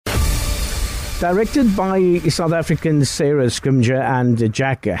Directed by South African Sarah Scrimger and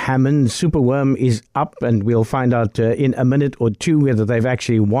Jack Hammond, Superworm is up, and we'll find out in a minute or two whether they've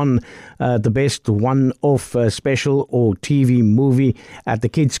actually won the best one-off special or TV movie at the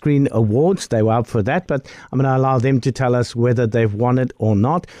Kidscreen Awards. They were up for that, but I'm going to allow them to tell us whether they've won it or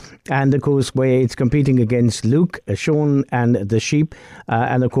not. And of course, where it's competing against Luke, Shaun and the Sheep,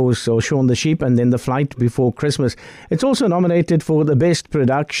 and of course, Shaun the Sheep, and then The Flight Before Christmas. It's also nominated for the best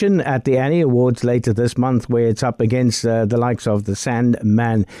production at the Annie Awards later this month, where it's up against the likes of The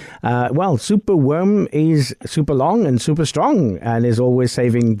Sandman. Superworm is super long and super strong and is always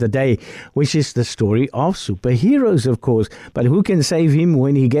saving the day, which is the story of superheroes, of course. But who can save him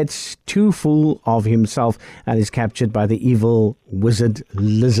when he gets too full of himself and is captured by the evil wizard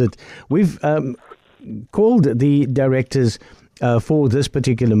Lizard? We've called the directors for this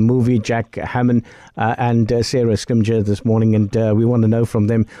particular movie, Jack Hammond and Sarah Scrimger, this morning, and we want to know from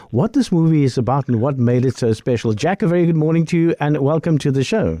them what this movie is about and what made it so special. Jack, a very good morning to you and welcome to the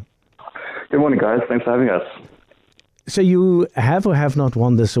show. Good morning, guys. Thanks for having us. So you have or have not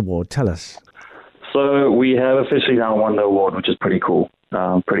won this award? Tell us. So we have officially now won the award, which is pretty cool.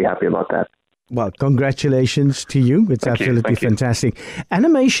 Pretty happy about that. Well, congratulations to you. It's Thank absolutely you. fantastic.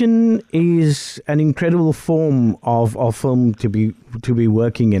 Animation is an incredible form of film to be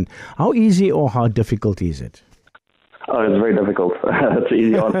working in. How easy or how difficult is it? Oh, it's very difficult. That's an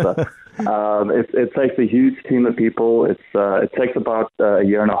easy answer. It takes a huge team of people. It takes about a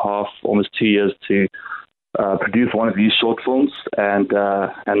year and a half, almost 2 years to produce one of these short films. And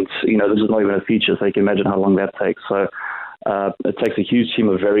you know, this is not even a feature, so you can imagine how long that takes. So it takes a huge team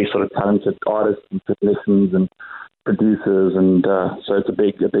of very sort of talented artists and technicians and producers, and so it's a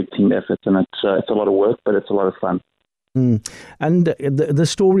big team effort, and it's a lot of work, but it's a lot of fun. And the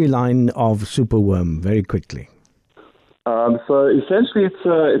storyline of Superworm, very quickly. So essentially,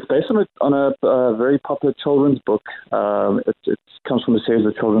 it's based on a very popular children's book. It comes from a series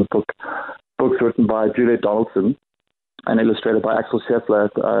of children's books written by Juliet Donaldson and illustrated by Axel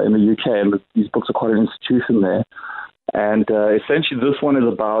Scheffler in the UK, and these books are quite an institution there. And essentially, this one is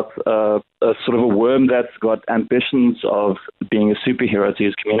about a sort of a worm that's got ambitions of being a superhero to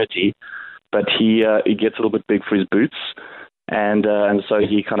his community, but he gets a little bit big for his boots, and so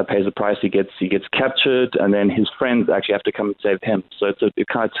he kind of pays the price. He gets captured, and then his friends actually have to come and save him. So it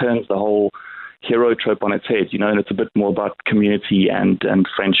kind of turns the whole hero trope on its head, you know, and it's a bit more about community and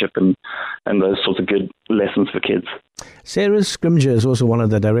friendship and those sorts of good lessons for kids. Sarah Scrimger is also one of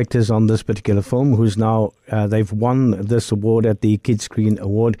the directors on this particular film, who's now, they've won this award at the Kidscreen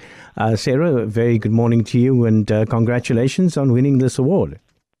Award. Sarah, a very good morning to you, and congratulations on winning this award.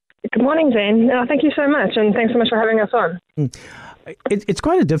 Good morning, Zane. Thank you so much, and thanks so much for having us on. It's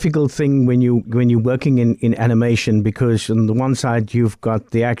quite a difficult thing when you're working in animation, because on the one side you've got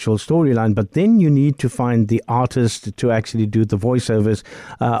the actual storyline, but then you need to find the artist to actually do the voiceovers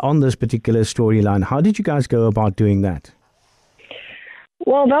on this particular storyline. How did you guys go about doing that?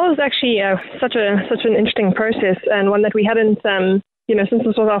 Well, that was actually such an interesting process, and one that we hadn't, since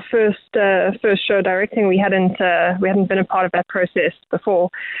this was our first show directing, we hadn't been a part of that process before.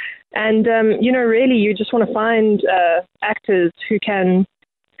 And, really, you just want to find actors who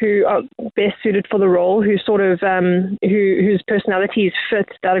are best suited for the role, who sort of, whose personalities fit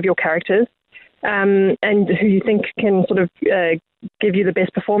that of your characters, and who you think can sort of give you the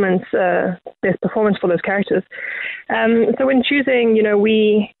best performance for those characters. So when choosing,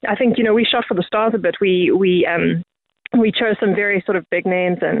 we shot for the stars a bit. We chose some very sort of big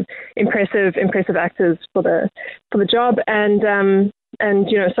names and impressive actors for the job, and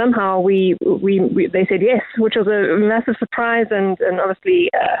somehow they said yes, which was a massive surprise, and obviously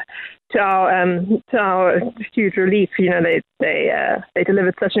to our huge relief, they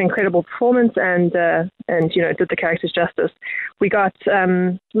delivered such an incredible performance, and did the characters justice. We got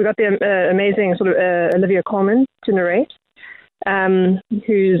the amazing sort of Olivia Colman to narrate,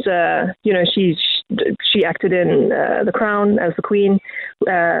 who's she acted in The Crown as the Queen.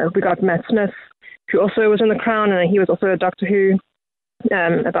 We got Matt Smith, who also was in The Crown, and he was also a Doctor Who.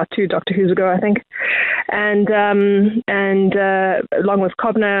 About 2 Doctor Who's ago, I think, and along with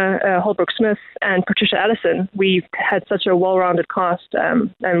Cobner, Holbrook-Smith, and Patricia Allison, we've had such a well-rounded cast,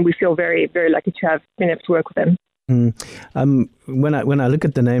 and we feel very, very lucky to have been able to work with them. When I look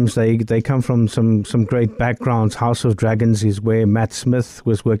at the names, they come from some great backgrounds. House of Dragons is where Matt Smith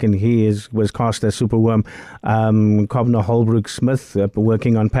was working. Was cast as Superworm. Cobner Holbrook-Smith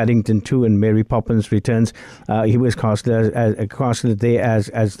working on Paddington 2 and Mary Poppins Returns. He was casted there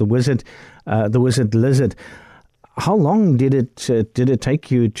as the wizard Lizard. How long did it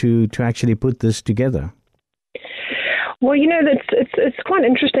take you to actually put this together? Well, it's quite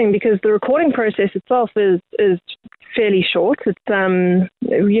interesting because the recording process itself is fairly short. It's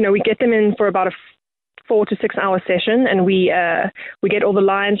we get them in for about a 4 to 6 hour session, and we get all the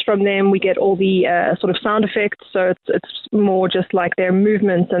lines from them. We get all the sort of sound effects. So it's more just like their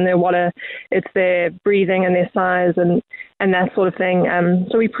movements and their it's their breathing and their sighs and that sort of thing.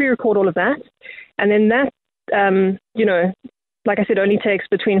 So we pre-record all of that, and then that like I said, only takes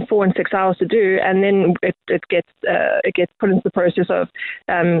between 4 and 6 hours to do, and then it gets put into the process of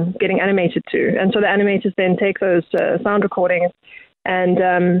getting animated too. And so the animators then take those sound recordings and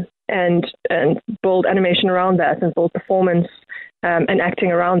build animation around that and build performance and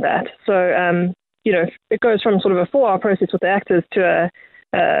acting around that. So it goes from sort of a 4-hour process with the actors to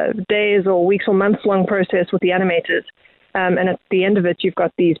a days or weeks or months long process with the animators. And at the end of it, you've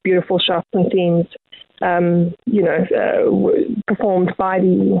got these beautiful shots and scenes performed by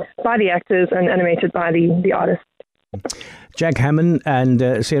the actors and animated by the artists. Jack Hammond and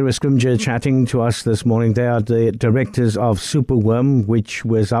Sarah Scrimgeour chatting to us this morning. They are the directors of Superworm, which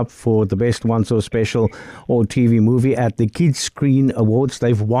was up for the Best Once or Special or TV movie at the Kids Screen Awards.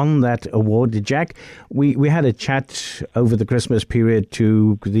 They've won that award. Jack, we had a chat over the Christmas period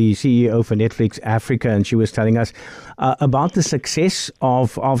to the CEO for Netflix Africa, and she was telling us about the success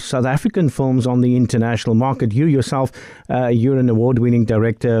of South African films on the international market. You yourself, you're an award-winning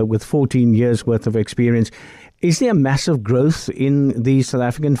director with 14 years worth of experience. Is there massive growth in the South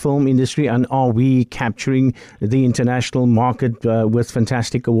African film industry, and are we capturing the international market with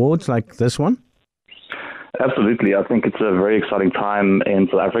fantastic awards like this one? Absolutely. I think it's a very exciting time in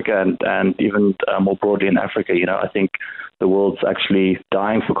South Africa and even more broadly in Africa. I think the world's actually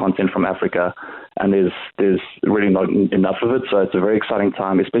dying for content from Africa, and there's really not enough of it. So it's a very exciting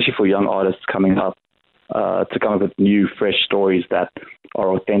time, especially for young artists coming up, to come up with new, fresh stories that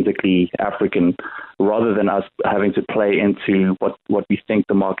are authentically African, rather than us having to play into what we think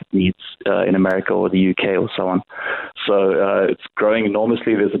the market needs in America or the UK or so on. So it's growing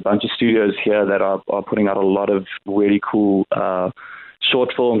enormously. There's a bunch of studios here that are putting out a lot of really cool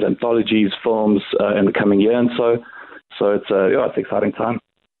short films, anthologies, films in the coming year, and so it's an exciting time.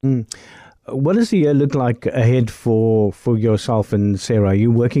 What does the year look like ahead for yourself and Sarah? Are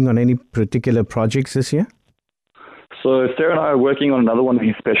you working on any particular projects this year? So Sarah and I are working on another one of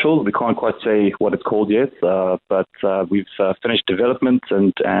these specials. We can't quite say what it's called yet, but we've finished development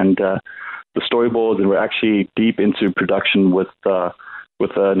and the storyboards, and we're actually deep into production with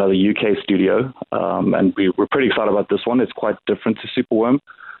another UK studio. And we're pretty excited about this one. It's quite different to Superworm.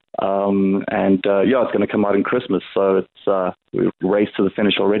 It's going to come out in Christmas. So it's we race to the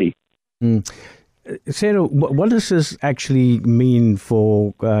finish already. Sarah, what does this actually mean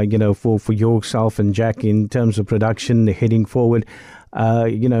for yourself and Jack in terms of production heading forward?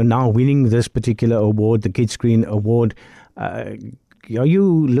 Now winning this particular award, the Kids Screen Award, are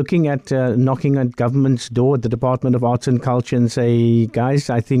you looking at knocking at government's door at the Department of Arts and Culture and say, guys,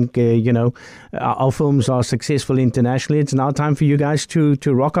 I think our films are successful internationally. It's now time for you guys to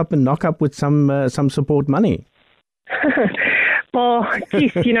rock up and knock up with some support money. Well,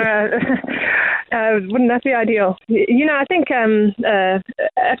 geez, wouldn't that be ideal? I think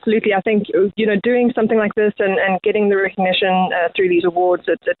absolutely. I think doing something like this and getting the recognition through these awards,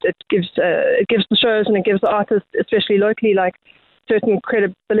 it gives the shows and it gives the artists, especially locally, like certain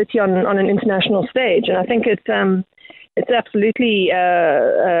credibility on an international stage. And I think it's absolutely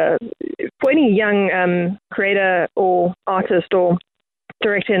for any young creator or artist or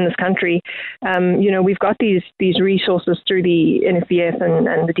director in this country, we've got these resources through the NFVF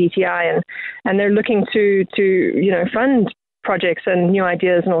and the DTI, and they're looking to fund projects and new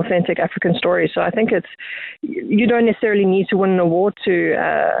ideas and authentic African stories. So I think you don't necessarily need to win an award to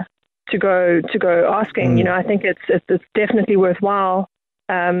go asking. I think it's definitely worthwhile.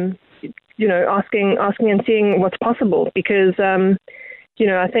 Asking and seeing what's possible, because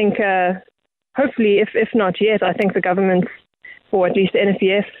I think hopefully, if not yet, I think the government, or at least the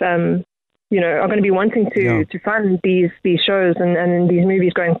NFVF, are going to be wanting to fund these shows and these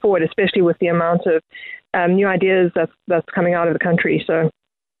movies going forward, especially with the amount of new ideas that's coming out of the country. So,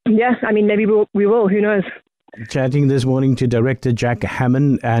 maybe we will. Who knows? Chatting this morning to director Jack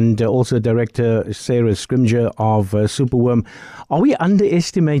Hammond and also director Sarah Scrimgeour of Superworm. Are we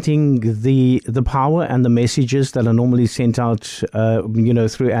underestimating the power and the messages that are normally sent out,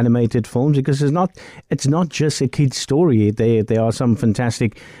 through animated films? Because it's not just a kid's story. There are some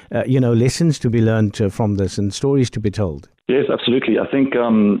fantastic, lessons to be learned from this and stories to be told. Yes, absolutely. I think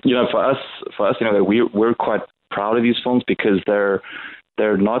for us, we're quite proud of these films because they're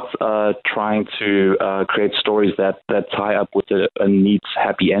not trying to create stories that tie up with a neat,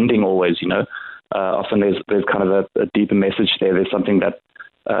 happy ending always, often there's kind of a deeper message there. There's something that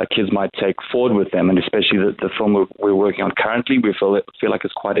kids might take forward with them, and especially the film we're working on currently, we feel like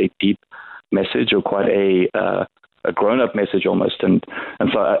it's quite a deep message, or quite a grown-up message almost. And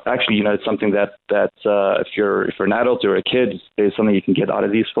so actually, it's something that if you're an adult or a kid, there's something you can get out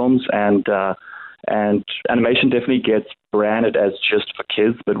of these films. And animation definitely gets branded as just for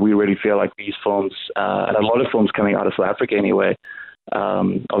kids, but we really feel like these films, and a lot of films coming out of South Africa anyway, are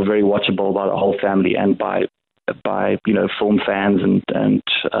very watchable by the whole family and by film fans and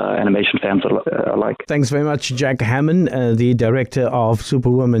animation fans alike. Thanks very much, Jack Hammond, the director of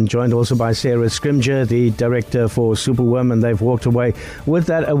Superwoman, joined also by Sarah Scrimger, the director for Superwoman. They've walked away with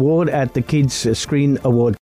that award at the Kids Screen Award.